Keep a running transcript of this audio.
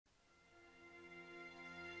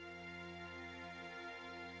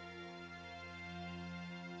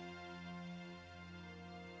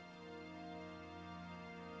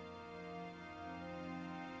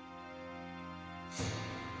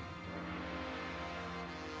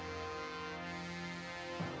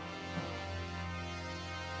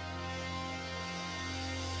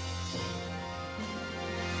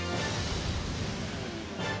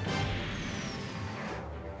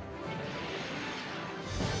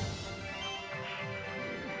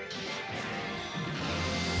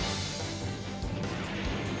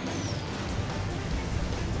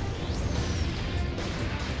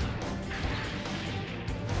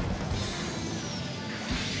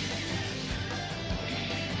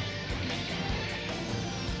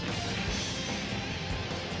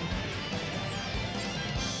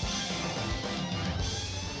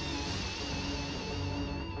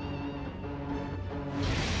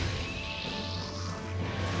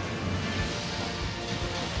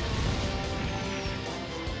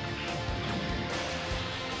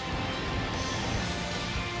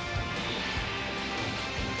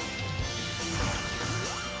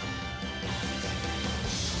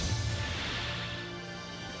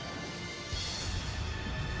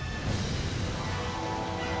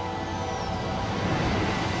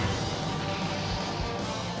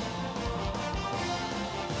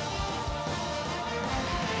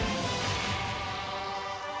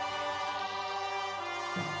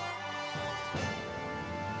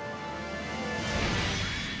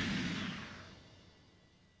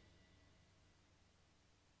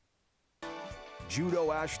Judau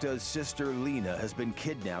Ashta's sister Lena has been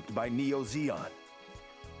kidnapped by Neo Zeon.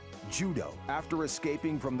 Judau, after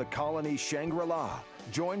escaping from the colony Shangri-La,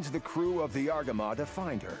 joins the crew of the Argama to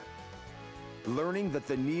find her. Learning that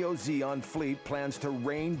the Neo Zeon fleet plans to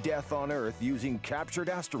rain death on Earth using captured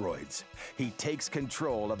asteroids, he takes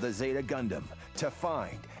control of the Zeta Gundam to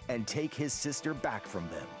find and take his sister back from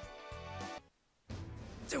them.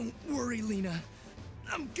 Don't worry, Lena.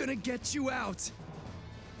 I'm gonna get you out.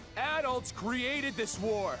 Adults created this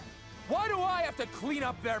war. Why do I have to clean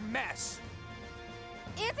up their mess?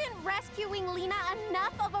 Isn't rescuing Lena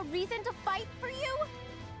enough of a reason to fight for you?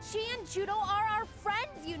 She and Judau are our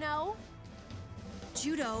friends, you know.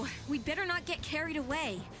 Judau, we'd better not get carried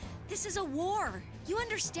away. This is a war. You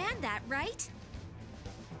understand that, right?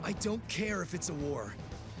 I don't care if it's a war.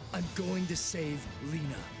 I'm going to save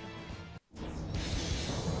Lena.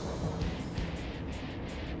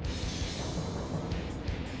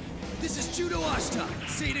 This is Judau Ashta,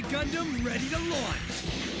 Zeta Gundam ready to launch!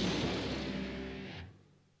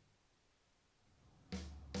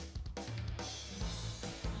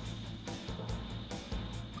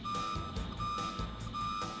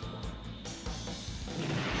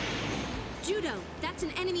 Judau, that's an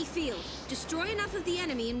enemy field. Destroy enough of the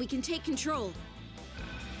enemy and we can take control.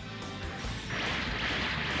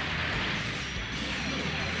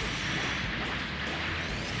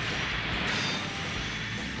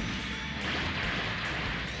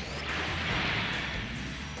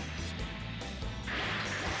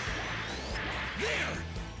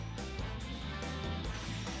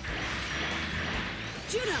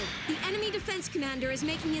 Judau, the enemy defense commander is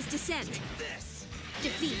making his descent. Take this!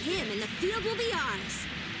 Defeat him and the field will be ours.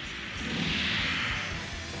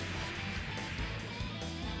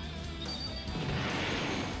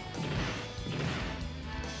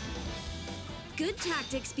 Good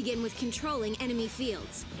tactics begin with controlling enemy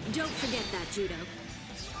fields. Don't forget that, Judau.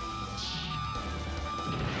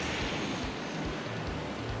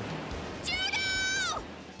 Judau!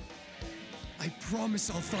 I promise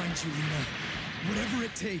I'll find you, Lena. Whatever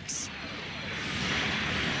it takes.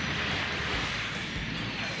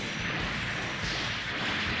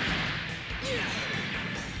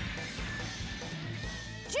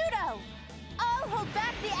 Judau! I'll hold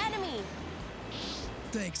back the enemy!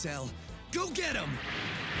 Thanks, Elle. Go get him!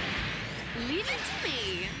 Leave it to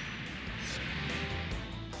me!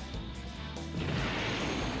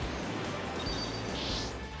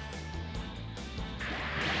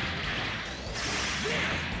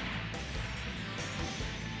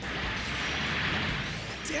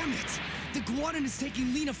 Damn it! The Guanin is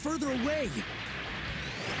taking Lena further away!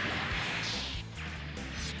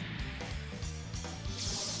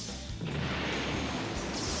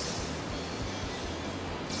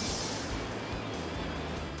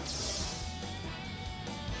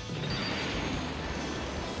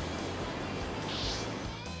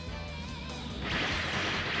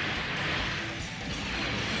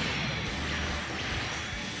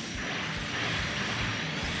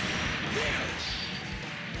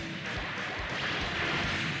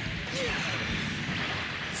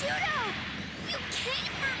 Judau! You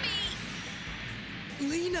came for me!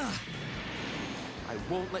 Lena! I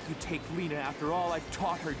won't let you take Lena after all I've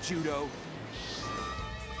taught her, Judau.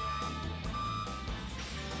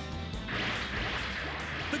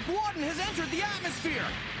 The squadron has entered the atmosphere!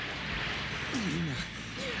 Lina.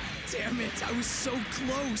 Damn it, I was so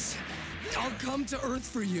close. I'll come to Earth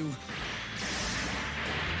for you.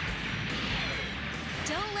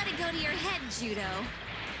 Don't let it go to your head, Judau.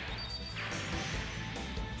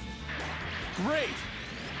 Great!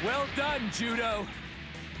 Well done, Judau!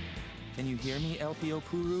 Can you hear me, LPO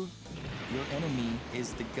Puru? Your enemy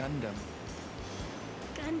is the Gundam.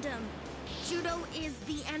 Gundam. Judau is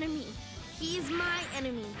the enemy. He's my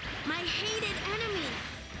enemy. My hated enemy.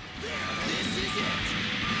 This is it!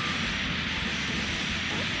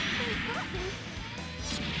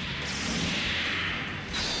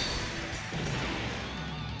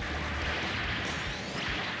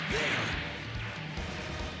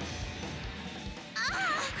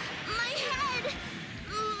 Ah! My head!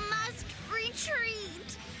 Must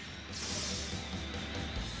retreat!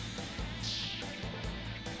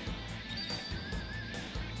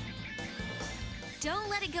 Don't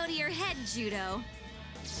let it go to your head, Judau.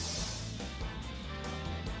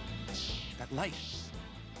 That light.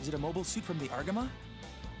 Is it a mobile suit from the Argama?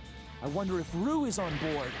 I wonder if Rue is on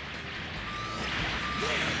board.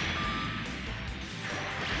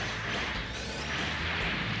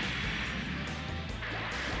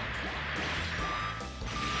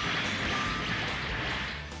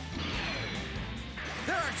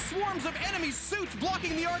 There are swarms of enemy suits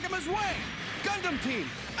blocking the Argama's way! Gundam team,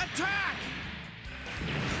 attack!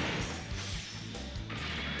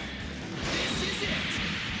 This is it!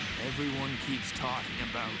 Everyone keeps talking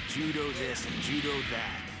about Judau this and Judau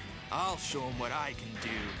that. I'll show them what I can do.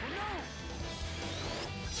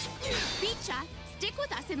 Bicha, stick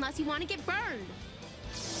with us unless you want to get burned.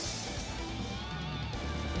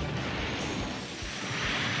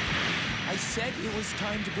 I said it was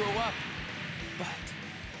time to grow up, but...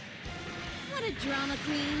 What a drama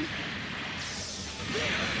queen.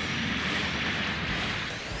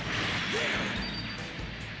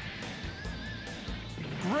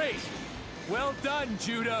 Great! Well done,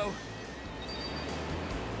 Judau!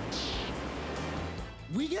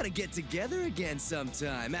 We gotta get together again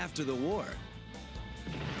sometime after the war.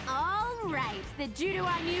 All right, the Judau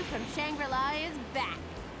I knew from Shangri-La is back.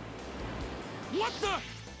 What the?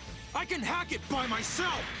 I can hack it by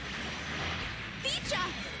myself! Bicha,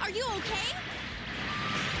 are you okay?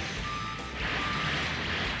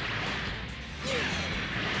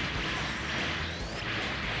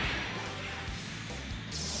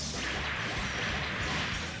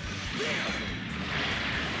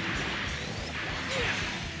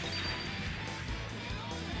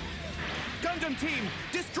 Gundam team,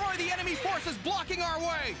 destroy the enemy forces blocking our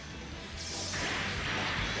way!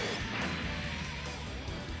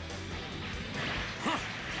 Huh.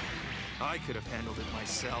 I could have handled it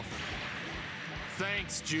myself.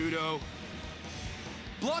 Thanks, Judau.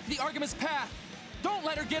 Block the Argama's path! Don't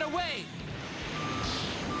let her get away!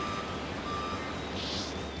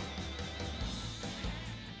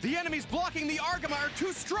 The enemies blocking the Argama are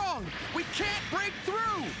too strong! We can't break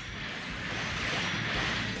through!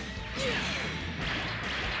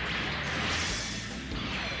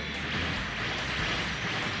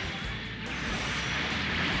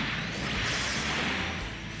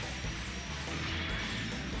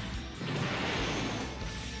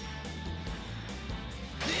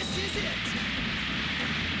 This is it!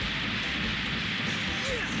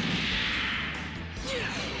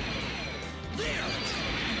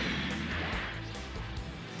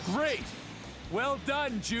 Great! Well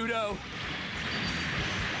done, Judau!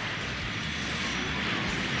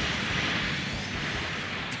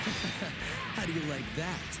 How do you like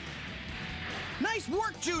that? Nice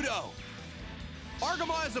work, Judau!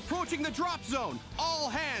 Argama is approaching the drop zone. All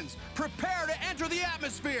hands, prepare to enter the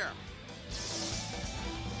atmosphere!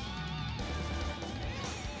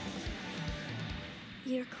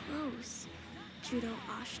 You're close, Judau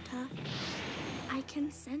Ashta. I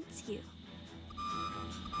can sense you.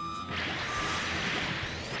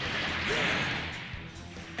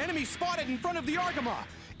 Enemy spotted in front of the Argama!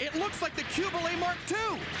 It looks like the Kamille Mark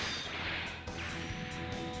II!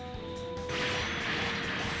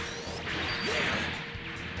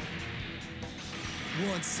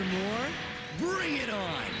 Want some more? Bring it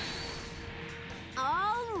on!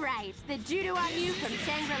 All right, the Judau I knew from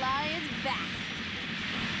Shangri-La is back.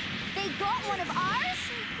 They got one of ours?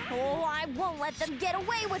 Oh, I won't let them get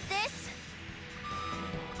away with this.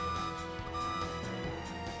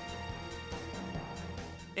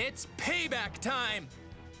 It's payback time!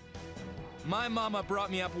 My mama brought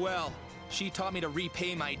me up well. She taught me to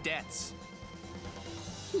repay my debts.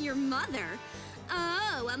 Your mother?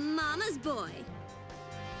 Oh, a mama's boy.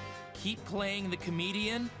 Keep playing the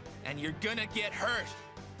comedian, and you're gonna get hurt.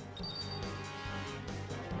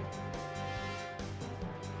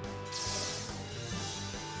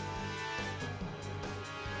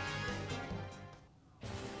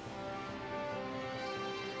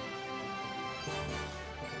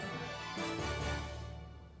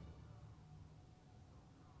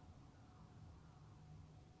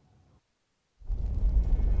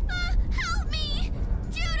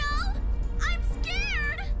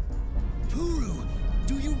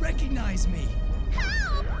 recognize me.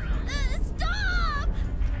 Help! Stop!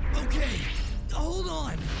 Okay, hold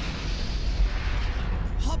on.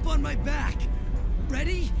 Hop on my back.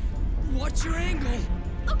 Ready? Watch your angle.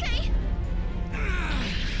 Okay.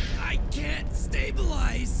 I can't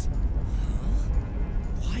stabilize.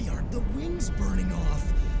 Why aren't the wings burning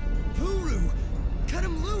off? Puru, cut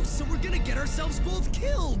him loose or we're gonna get ourselves both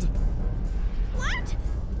killed. What?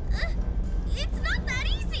 It's not that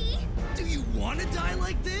easy. Do you want to die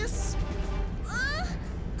like this?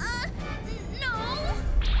 No.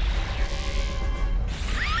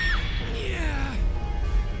 Yeah.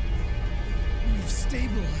 We've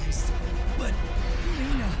stabilized, but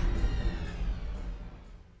Lena.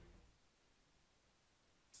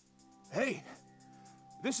 Hey,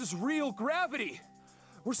 this is real gravity.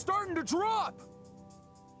 We're starting to drop.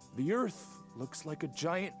 The Earth looks like a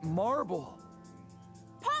giant marble.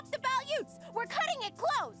 Pop the Balutes! We're cutting it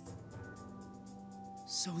close!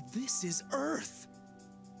 So this is Earth.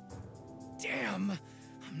 Damn,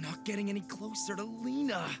 I'm not getting any closer to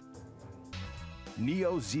Lena.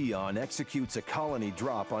 Neo Zeon executes a colony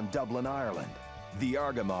drop on Dublin, Ireland. The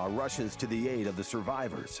Argama rushes to the aid of the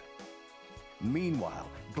survivors. Meanwhile,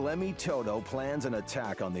 Glemmy Toto plans an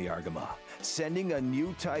attack on the Argama, sending a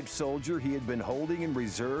new type soldier he had been holding in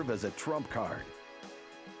reserve as a trump card.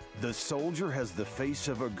 The soldier has the face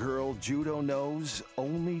of a girl Judau knows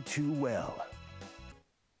only too well.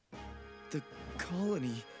 The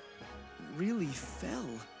colony really fell.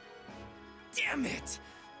 Damn it!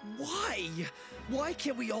 Why? Why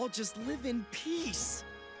can't we all just live in peace?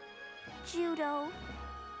 Judau.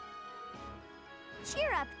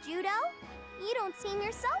 Cheer up, Judau. You don't seem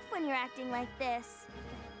yourself when you're acting like this.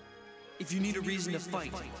 If you need a reason to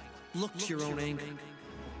fight, look to your own anger.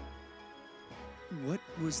 What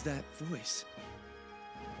was that voice?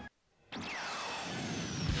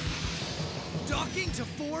 Docking to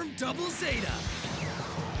form Double Zeta!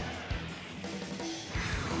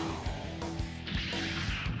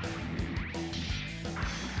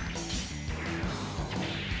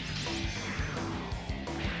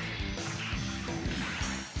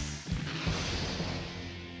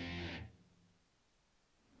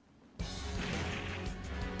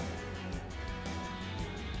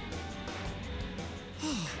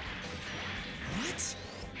 What?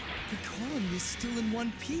 The colony is still in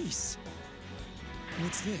one piece.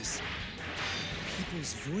 What's this?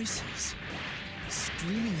 People's voices.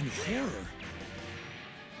 Screaming in horror.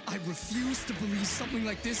 I refuse to believe something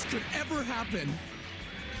like this could ever happen.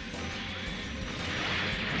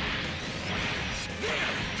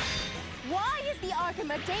 Why is the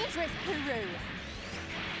Argama dangerous, Puru?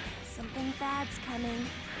 Something bad's coming.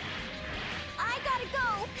 I gotta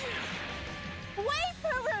go! Wait,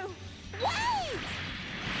 Puru! Wait!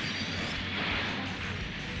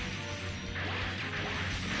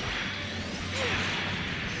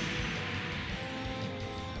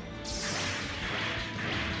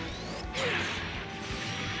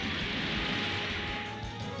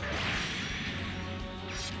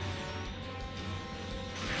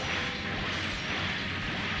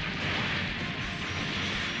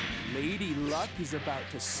 Lady Luck is about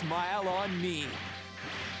to smile on me.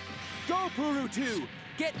 Go, Puru 2!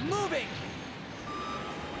 Get moving!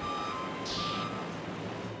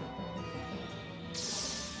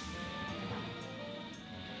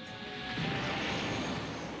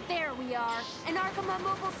 There we are, an Argama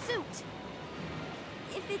mobile suit.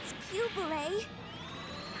 If it's Cubile,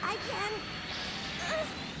 I can...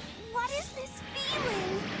 what is this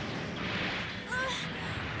feeling?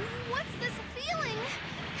 What's this feeling?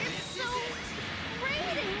 It's so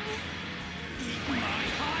grating. Eat my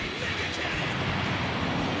high mega cannon!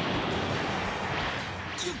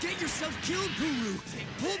 You'll get yourself killed, Puru!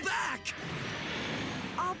 Pull back!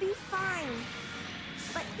 I'll be fine.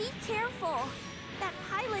 But be careful. That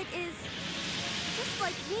pilot is just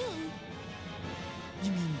like me.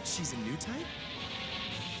 You mean she's a new type?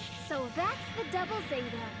 So that's the Double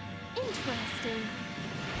Zeta. Interesting.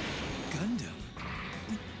 Gundam?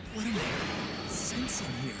 What am I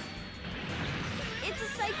sensing here? It's a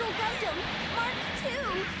Psycho Gundam, Mark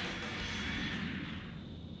II.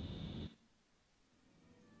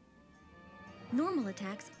 Normal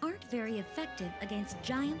attacks aren't very effective against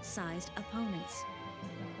giant-sized opponents.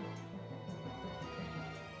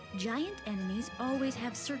 Giant enemies always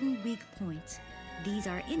have certain weak points. These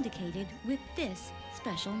are indicated with this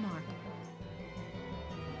special mark.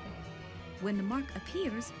 When the mark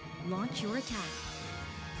appears, launch your attack.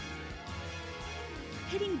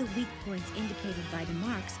 Hitting the weak points indicated by the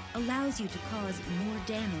marks allows you to cause more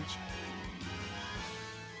damage.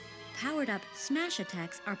 Powered-up smash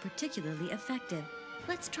attacks are particularly effective.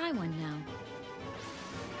 Let's try one now.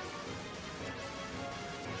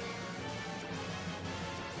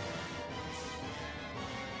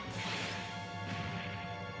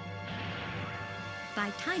 By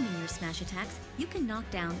timing your smash attacks, you can knock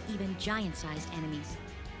down even giant-sized enemies.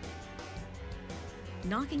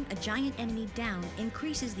 Knocking a giant enemy down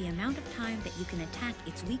increases the amount of time that you can attack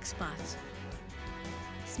its weak spots.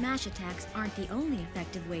 Smash attacks aren't the only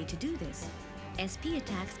effective way to do this. SP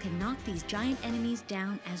attacks can knock these giant enemies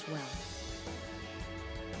down as well.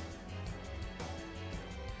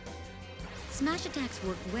 Smash attacks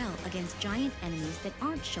work well against giant enemies that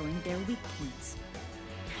aren't showing their weak points.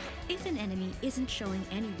 If an enemy isn't showing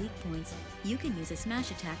any weak points, you can use a smash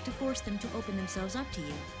attack to force them to open themselves up to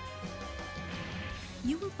you.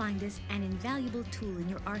 You will find this an invaluable tool in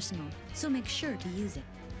your arsenal, so make sure to use it.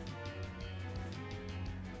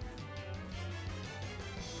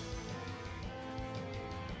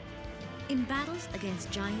 In battles against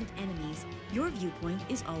giant enemies, your viewpoint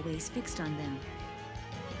is always fixed on them.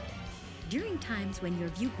 During times when your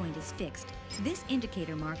viewpoint is fixed, this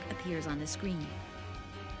indicator mark appears on the screen.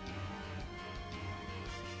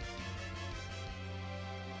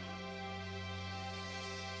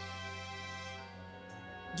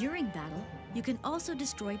 During battle, you can also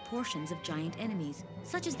destroy portions of giant enemies,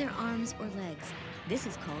 such as their arms or legs. This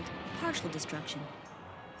is called partial destruction.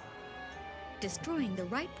 Destroying the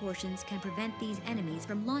right portions can prevent these enemies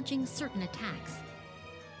from launching certain attacks.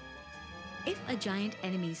 If a giant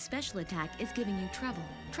enemy's special attack is giving you trouble,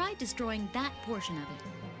 try destroying that portion of it.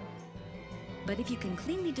 But if you can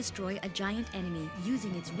cleanly destroy a giant enemy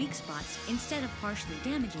using its weak spots instead of partially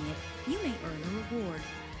damaging it, you may earn a reward.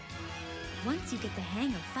 Once you get the hang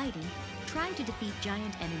of fighting, try to defeat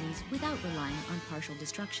giant enemies without relying on partial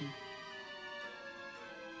destruction.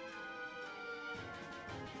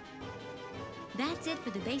 That's it for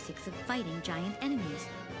the basics of fighting giant enemies.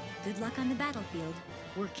 Good luck on the battlefield.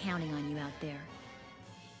 We're counting on you out there.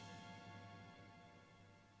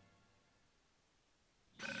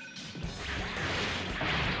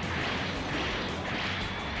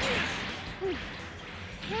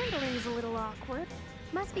 Handling's a little awkward.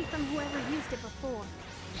 Must be from whoever used it before.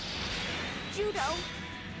 Judau,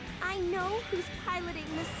 I know who's piloting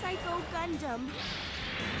the Psycho Gundam.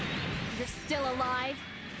 You're still alive?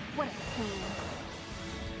 What a pain.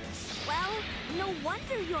 Well, no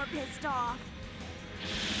wonder you're pissed off.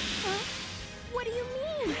 Huh? What do you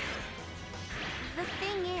mean? The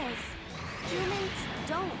thing is, humans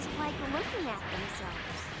don't like looking at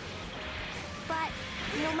themselves. But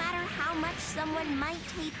no matter how much someone might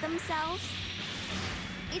hate themselves,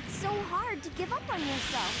 it's so hard to give up on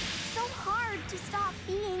yourself. So hard to stop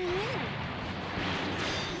being you.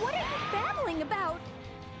 What are you babbling about?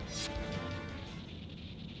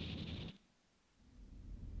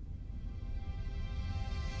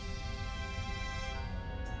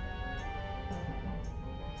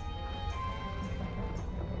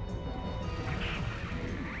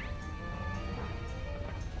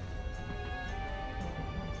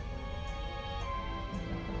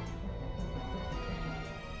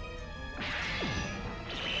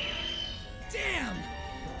 Damn!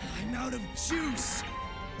 I'm out of juice!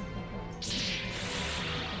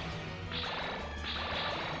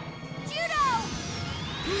 Judau!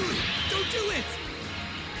 Don't do it!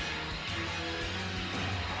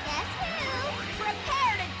 Guess who?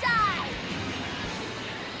 Prepare to die!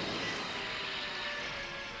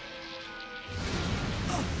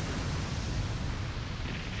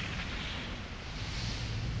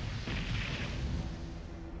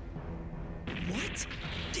 What?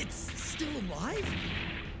 It's still alive?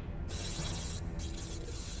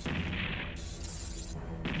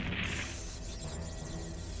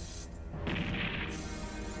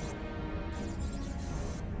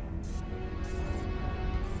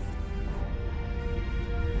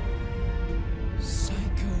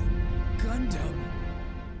 Psycho Gundam.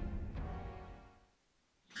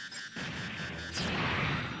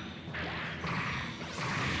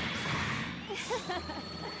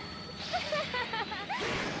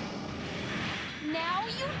 Now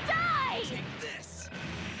you die! Take this!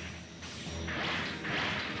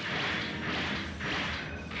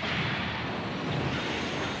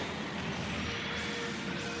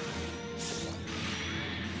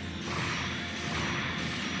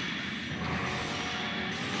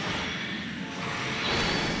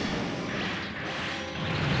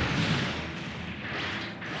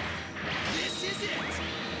 This is it!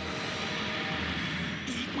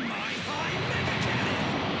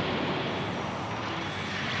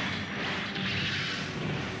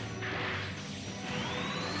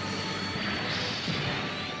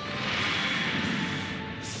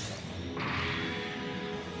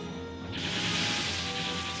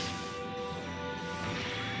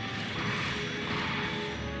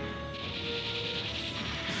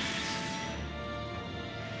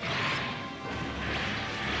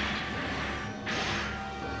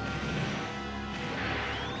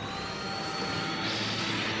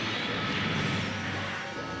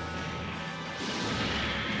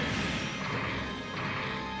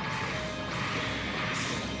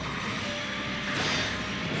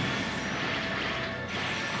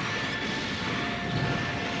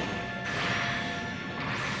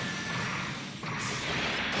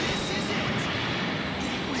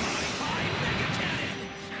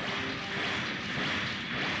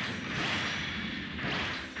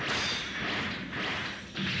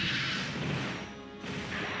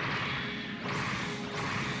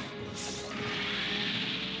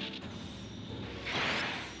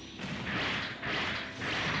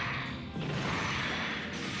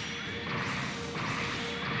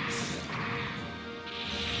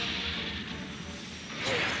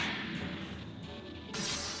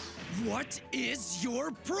 What is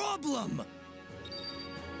your problem?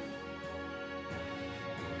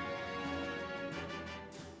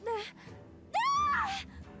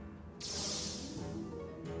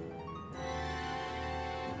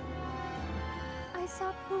 I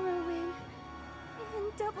saw Puru in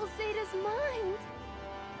Double Zeta's mind.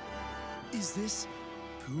 Is this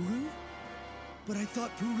Puru? But I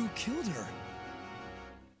thought Puru killed her.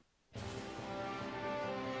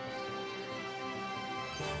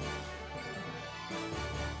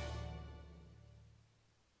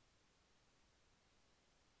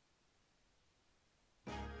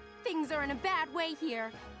 Things are in a bad way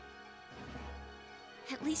here.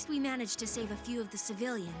 At least we managed to save a few of the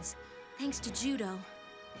civilians, thanks to Judau.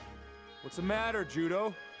 What's the matter,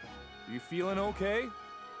 Judau? You feeling okay?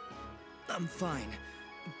 I'm fine.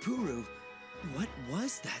 Puru, what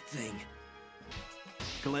was that thing?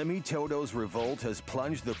 Glemmy Todo's revolt has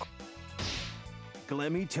plunged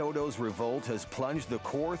the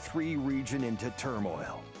Core 3 region into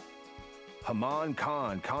turmoil. Haman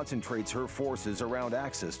Khan concentrates her forces around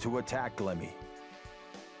Axis to attack Glemmy.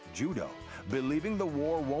 Judau, believing the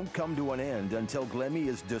war won't come to an end until Glemmy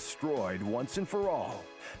is destroyed once and for all,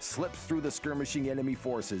 slips through the skirmishing enemy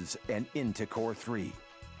forces and into Core 3.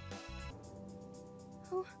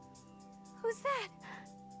 Who's that?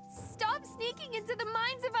 Stop sneaking into the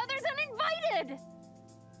minds of others uninvited!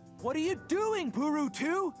 What are you doing, Puru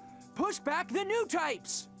 2? Push back the new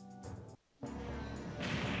types!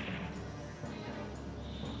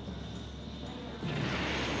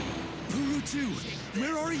 Puru 2,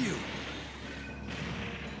 where are you?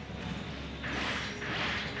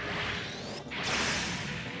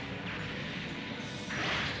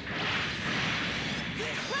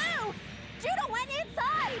 Wow! Judau went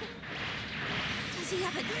inside! Does he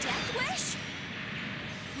have a death wish?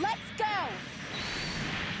 Let's go!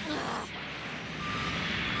 Ugh.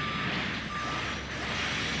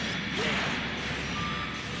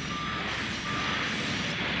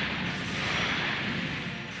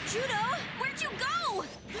 Judau, where'd you go?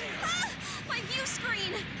 Ah, my view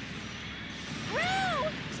screen! Roo!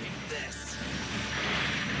 Take this!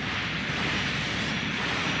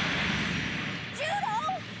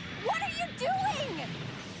 Judau! What are you doing?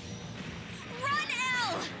 Run,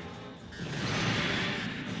 L!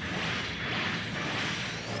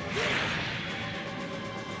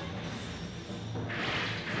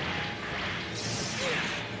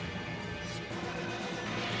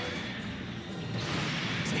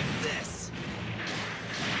 Take this!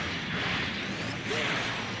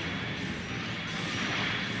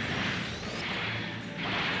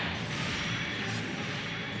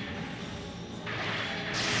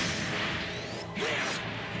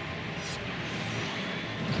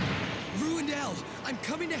 Ruined L, I'm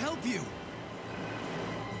coming to help you!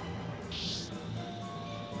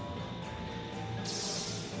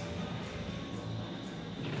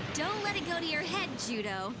 Don't let it go to your head,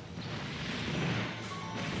 Judau.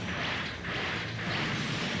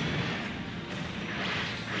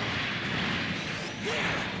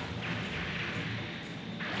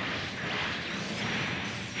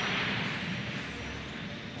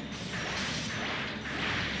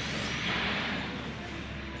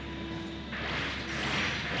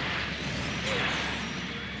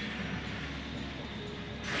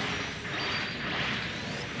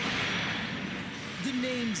 The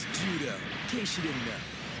name's Judau, in case you didn't know.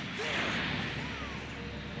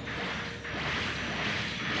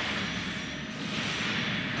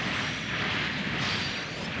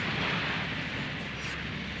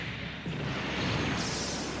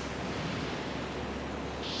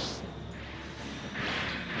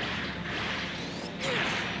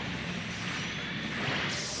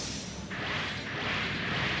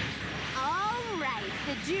 All right,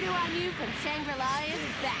 the Judau I knew from Shangri-La is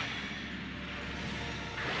back.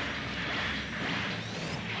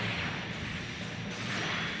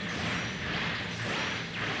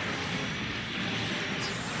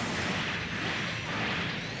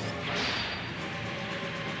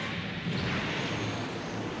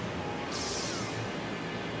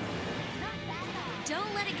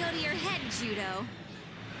 Don't let it go to your head, Judau.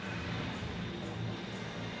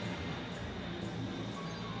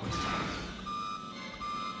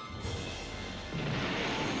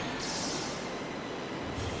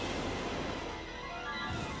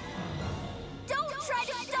 Don't try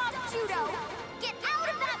to stop Judau! Get out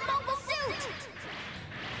of that mobile suit!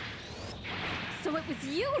 So it was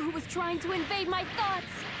you who was trying to invade my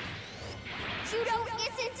thoughts! Judau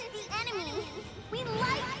isn't the enemy! We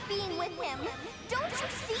like being with him! Don't you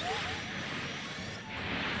see?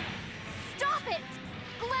 Stop it!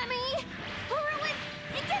 Glemmy! Puru is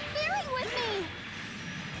interfering with me!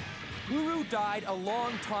 Puru died a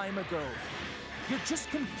long time ago. You're just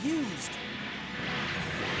confused.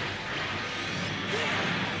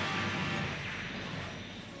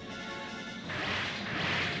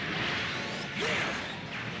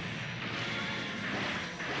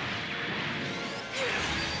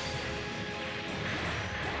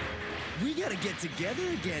 We gotta get together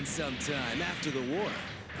again sometime after the war.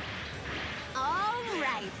 All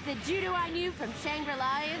right, the Judau I knew from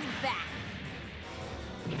Shangri-La is back.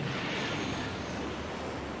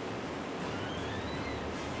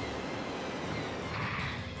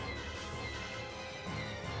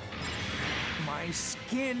 My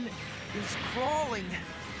skin is crawling.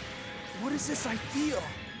 What is this I feel?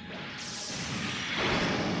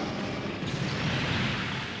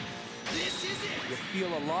 This is it! You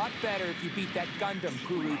feel a lot better if you beat that Gundam,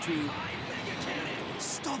 Puru 2.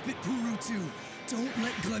 Stop it, Puru 2! Don't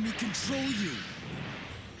let Glemmy control you!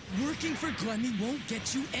 Working for Glemmy won't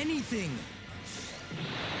get you anything!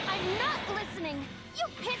 I'm not listening! You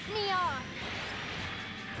piss me off!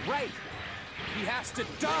 Right! He has to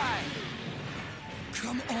die!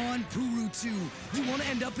 Come on, Puru 2! You want to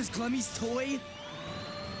end up as Glemmy's toy?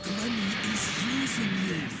 Glemmy is using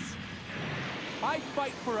you! I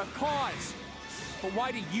fight for a cause! But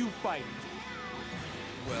why do you fight?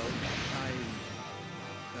 Well,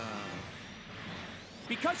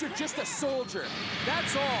 Because you're just a soldier,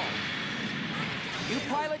 that's all! You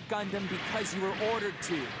pilot Gundam because you were ordered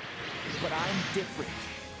to, but I'm different.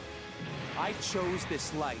 I chose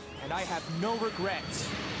this life, and I have no regrets.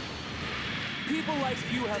 People like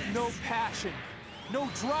you have no passion, no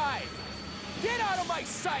drive. Get out of my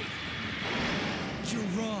sight! You're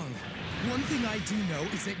wrong. One thing I do know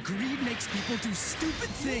is that greed makes people do stupid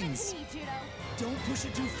things. Don't push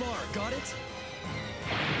it too far, got it?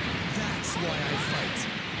 That's why I fight.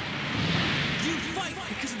 You fight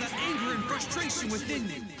because of that anger and frustration within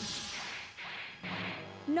you.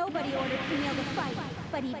 Nobody ordered Kamille to fight,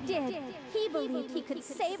 but he did. He believed he could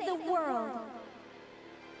save the world.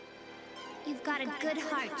 You've got a good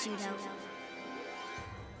heart, Judau.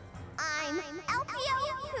 I'm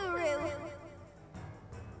LPO Puru.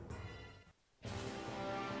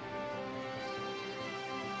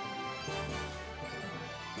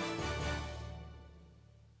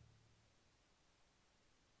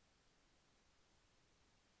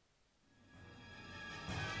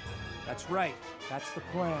 That's right. That's the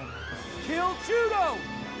plan. Kill Judau!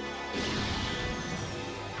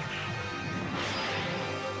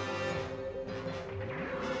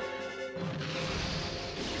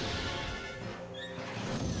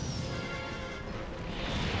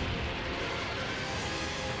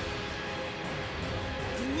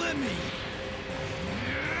 Glemmy!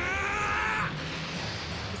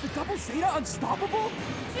 Is the double Zeta unstoppable?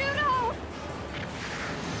 Judau!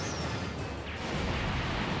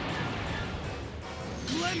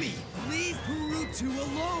 Glemmy! Leave Puru 2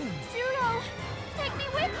 alone! Judau! Take me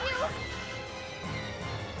with you!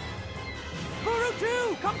 Puru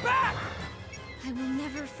 2, come back! I will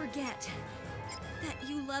never forget that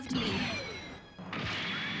you loved me.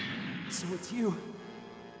 So it's you,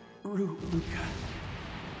 Luca.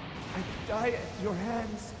 I die at your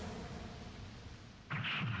hands. I'm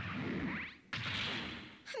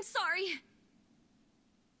sorry.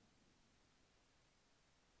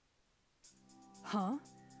 Huh?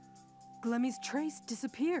 Glemmy's trace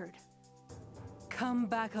disappeared. Come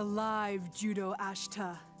back alive, Judau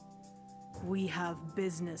Ashta. We have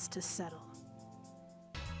business to settle.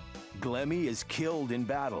 Glemmy is killed in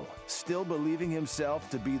battle, still believing himself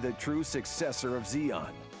to be the true successor of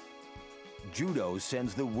Zeon. Judau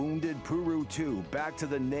sends the wounded Puru 2 back to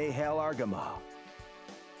the Nahel Argama.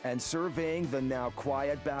 And surveying the now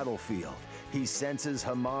quiet battlefield, he senses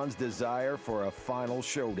Hamon's desire for a final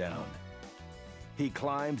showdown. He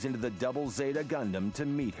climbs into the double Zeta Gundam to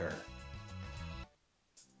meet her.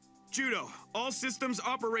 Judau, all systems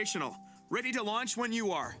operational. Ready to launch when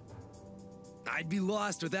you are. I'd be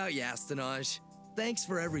lost without you, Astonage. Thanks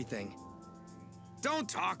for everything. Don't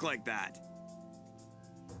talk like that.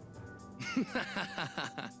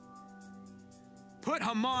 Put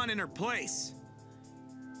Hamon in her place.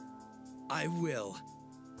 I will.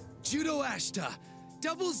 Judau Ashta,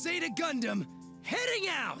 double Zeta Gundam, heading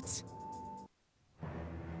out!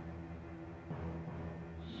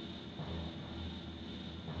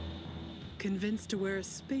 Convinced to wear a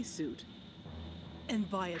spacesuit and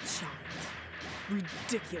buy a child.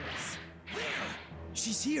 Ridiculous.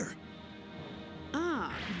 She's here.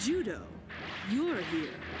 Ah, Judau, you're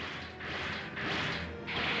here.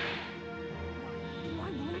 Why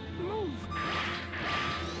won't it move?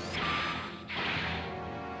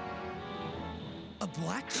 A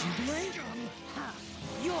black Jubilee? Ha!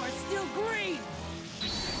 You You're still green!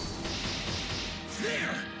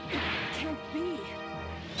 There! It can't be.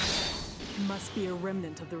 Must be a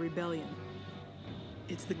remnant of the rebellion.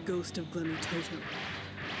 It's the ghost of Glemmy Toto.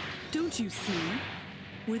 Don't you see?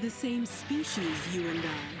 We're the same species, you and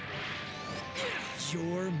I.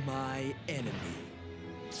 You're my enemy.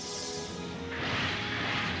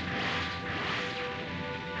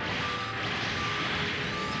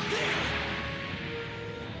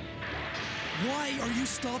 Why are you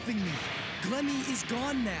stopping me? Glemmy is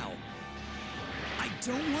gone now. I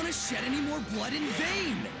don't want to shed any more blood in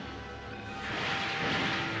vain!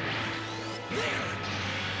 There!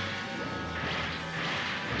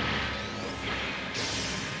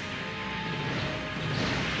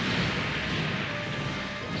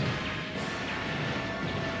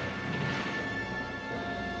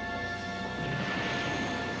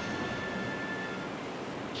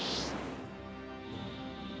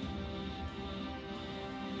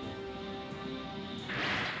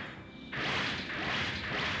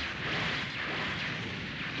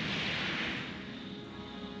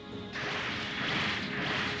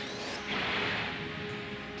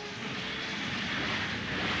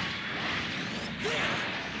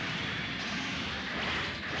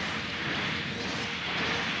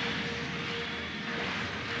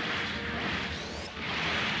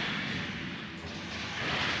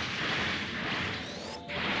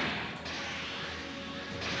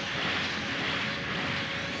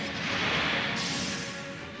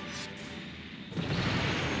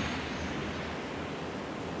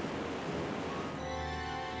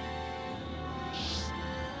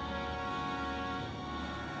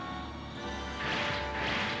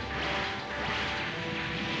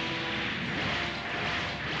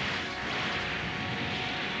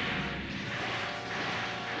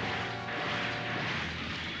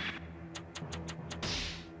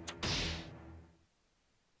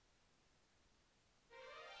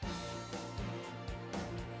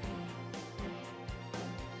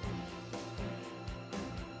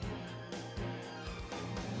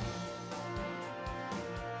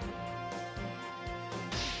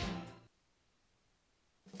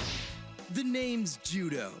 The name's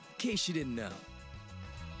Judau, in case you didn't know.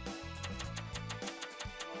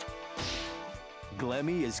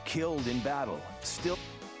 Glemmy is killed in battle. Still.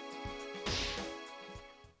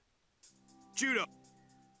 Judau!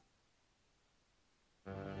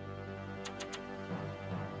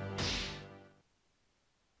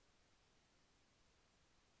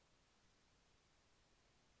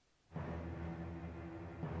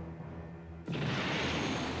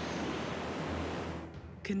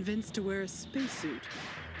 Convinced to wear a spacesuit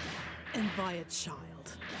and buy a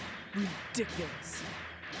child. Ridiculous.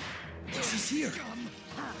 She's here!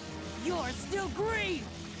 You're still green!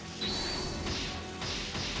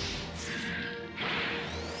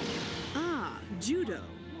 Ah, Judau.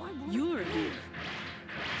 You're here.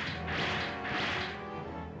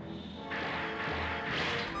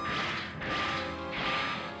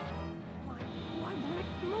 Why won't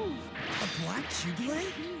it move? A black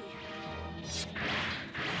Q-blade?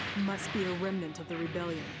 Must be a remnant of the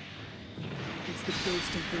rebellion. It's the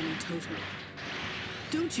ghost of Glemmy Toto.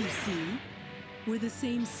 Don't you see? We're the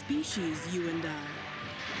same species, you and I.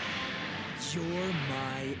 You're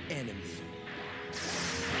my enemy.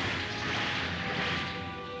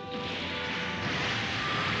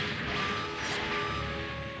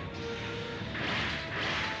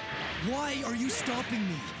 Why are you stopping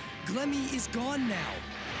me? Glemmy is gone now.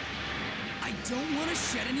 I don't want to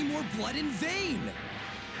shed any more blood in vain!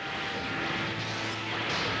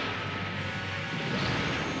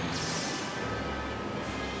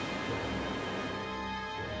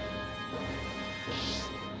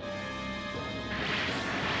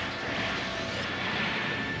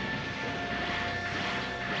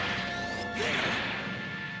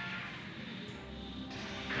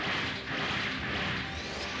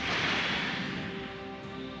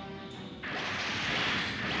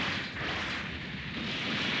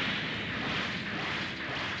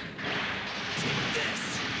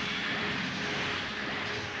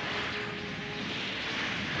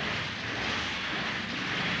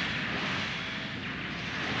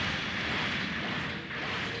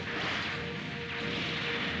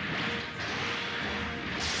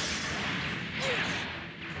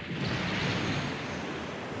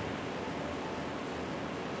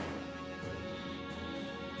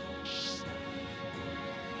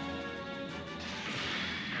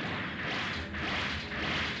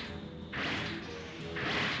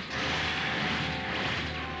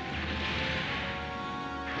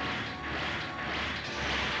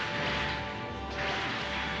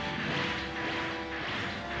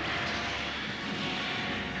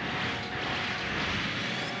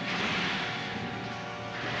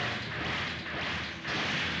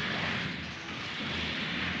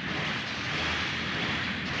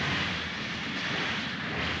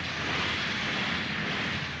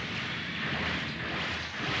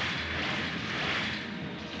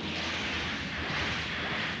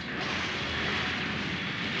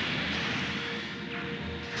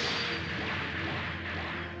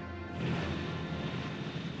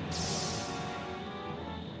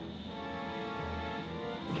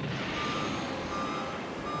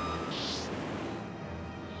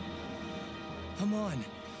 Come on.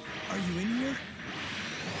 Are you in here?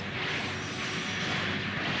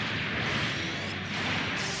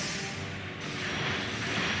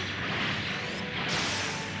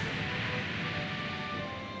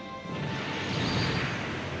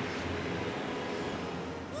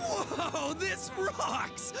 Whoa, this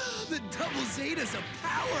rocks! The Double Zeta's a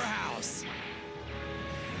powerhouse!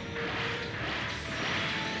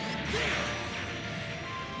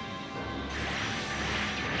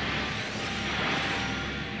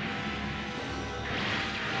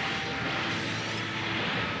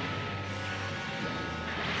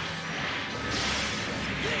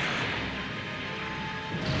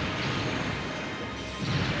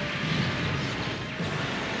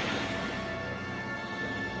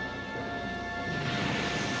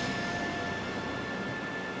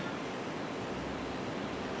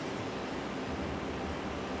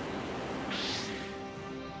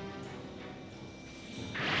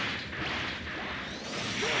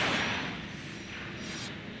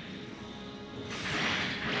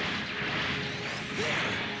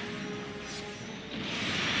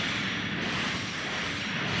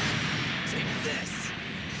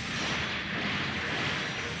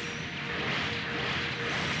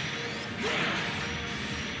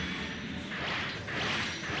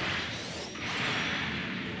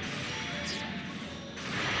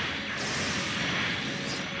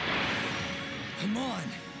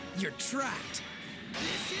 You're trapped!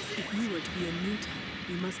 If you were to be a new type,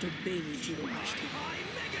 you must obey me, Judau. Mega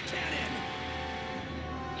Cannon!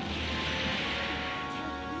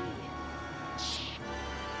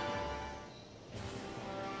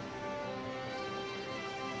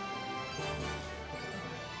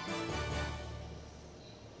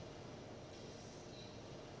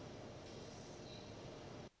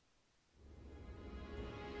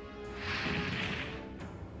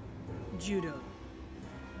 Judau,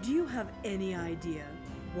 do you have any idea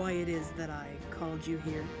why it is that I called you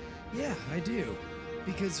here? Yeah, I do.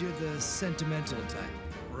 Because you're the sentimental type,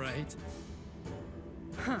 right?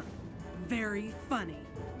 Huh. Very funny.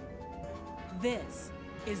 This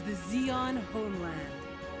is the Zeon homeland.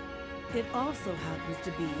 It also happens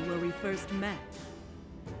to be where we first met.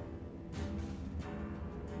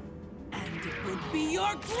 And it will be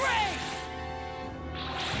your grave!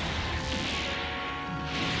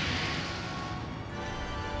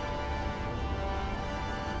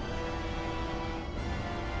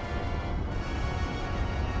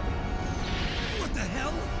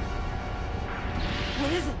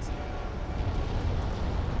 What is it?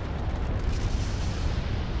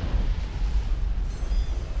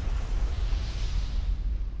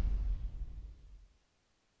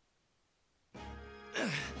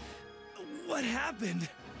 What happened?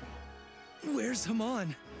 Where's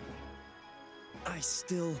Haman? I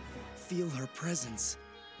still feel her presence.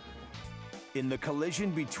 In the collision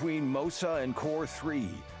between Mosa and Core 3,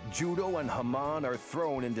 Judau and Haman are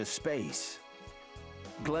thrown into space.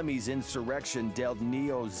 Glemmy's insurrection dealt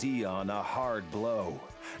Neo Zeon a hard blow.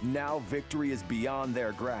 Now victory is beyond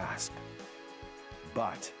their grasp.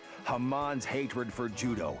 But Haman's hatred for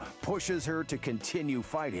Judau pushes her to continue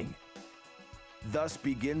fighting. Thus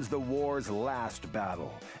begins the war's last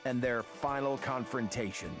battle and their final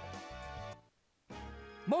confrontation.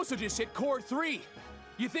 Mosa just hit Core 3.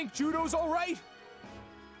 You think Judau's all right?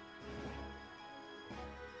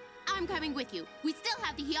 I'm coming with you. We still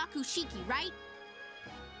have the Hyakushiki, right?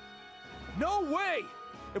 No way!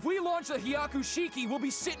 If we launch the Hyakushiki, we'll be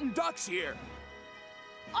sitting ducks here.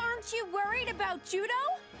 Aren't you worried about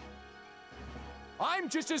Judau? I'm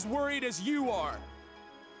just as worried as you are.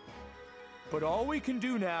 But all we can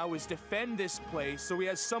do now is defend this place so he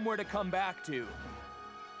has somewhere to come back to.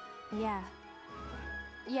 Yeah,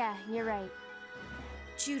 you're right.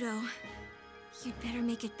 Judau, you'd better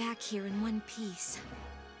make it back here in one piece.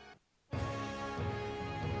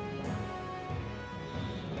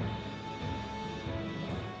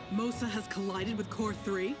 Mosa has collided with Core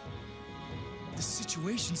 3? The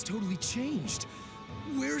situation's totally changed.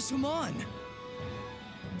 Where's Haman?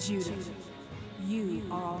 Judau, you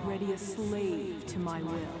are already a slave to my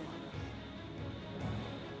will.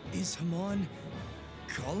 Is Haman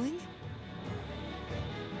calling?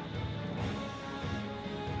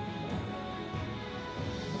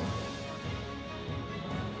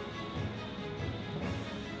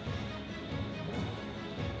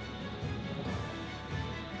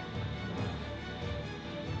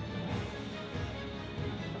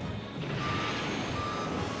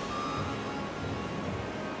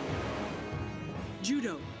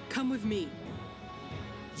 Judau, come with me.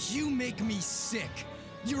 You make me sick.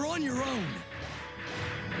 You're on your own.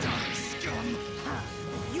 Die, scum!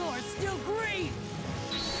 You're still green!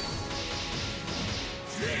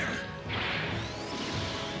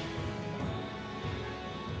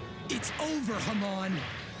 It's over, Hamon!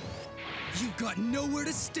 You've got nowhere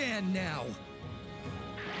to stand now!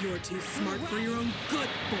 You're too smart for your own good,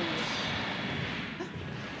 boy.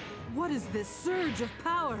 What is this surge of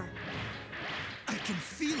power? I can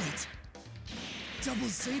feel it! Double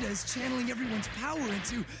Zeta is channeling everyone's power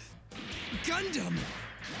into... Gundam!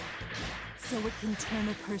 So it can turn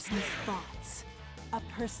a person's thoughts, a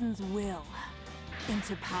person's will,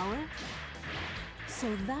 into power?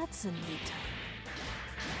 So that's a new type.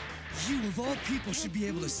 You of all people should be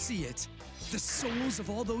able to see it. The souls of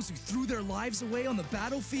all those who threw their lives away on the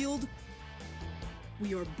battlefield?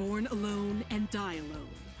 We are born alone and die alone.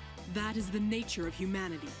 That is the nature of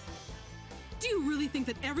humanity. Do you really think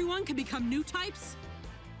that everyone can become new types?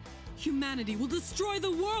 Humanity will destroy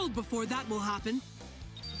the world before that will happen.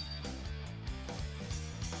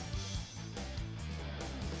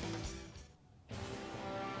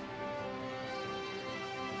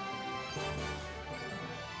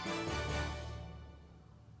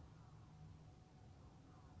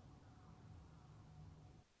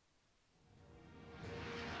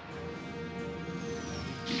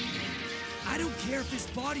 I don't care if this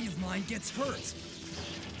body of mine gets hurt.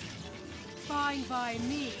 Fine by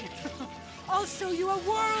me. I'll show you a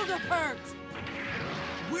world of hurt!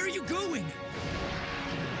 Where are you going?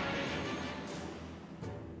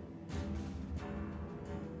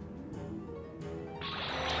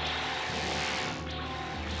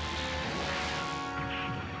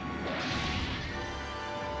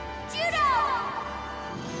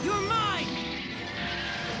 Judau! You're mine!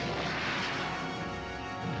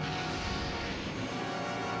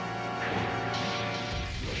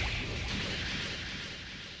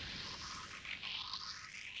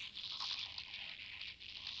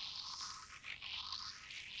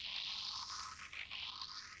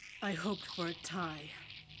 I hoped for a tie,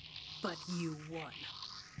 but you won.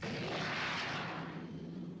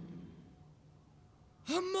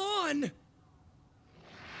 Hamon!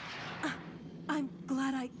 I'm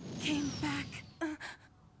glad I came back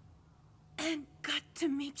and got to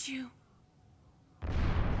meet you.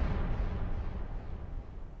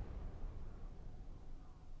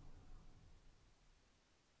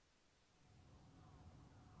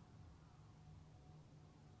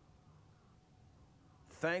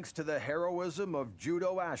 Thanks to the heroism of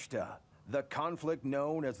Judau Ashta, the conflict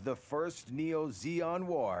known as the First Neo-Zeon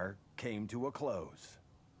War came to a close.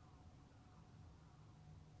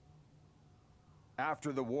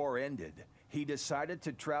 After the war ended, he decided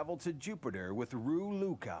to travel to Jupiter with Rue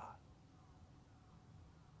Luca.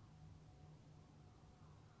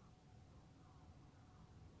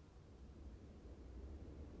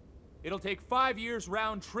 It'll take 5 years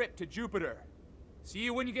round trip to Jupiter. See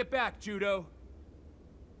you when you get back, Judau.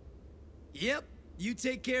 Yep, you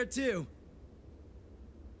take care too.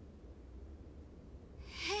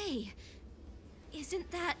 Hey, isn't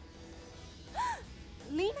that...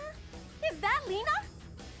 Lena? Is that Lena?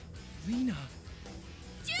 Lena.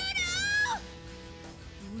 Judau!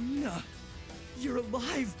 Lena, you're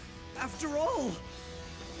alive after all.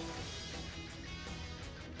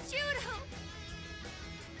 Judau!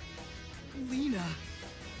 Lena,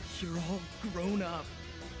 you're all grown up.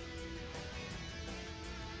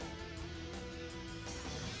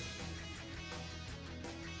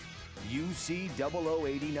 UC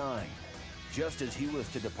 0089. Just as he was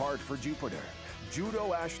to depart for Jupiter,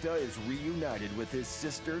 Judau Ashta is reunited with his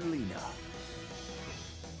sister Lena.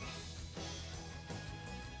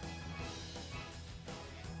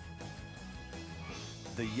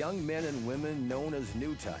 The young men and women known as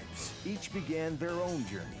new types each began their own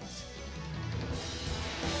journeys.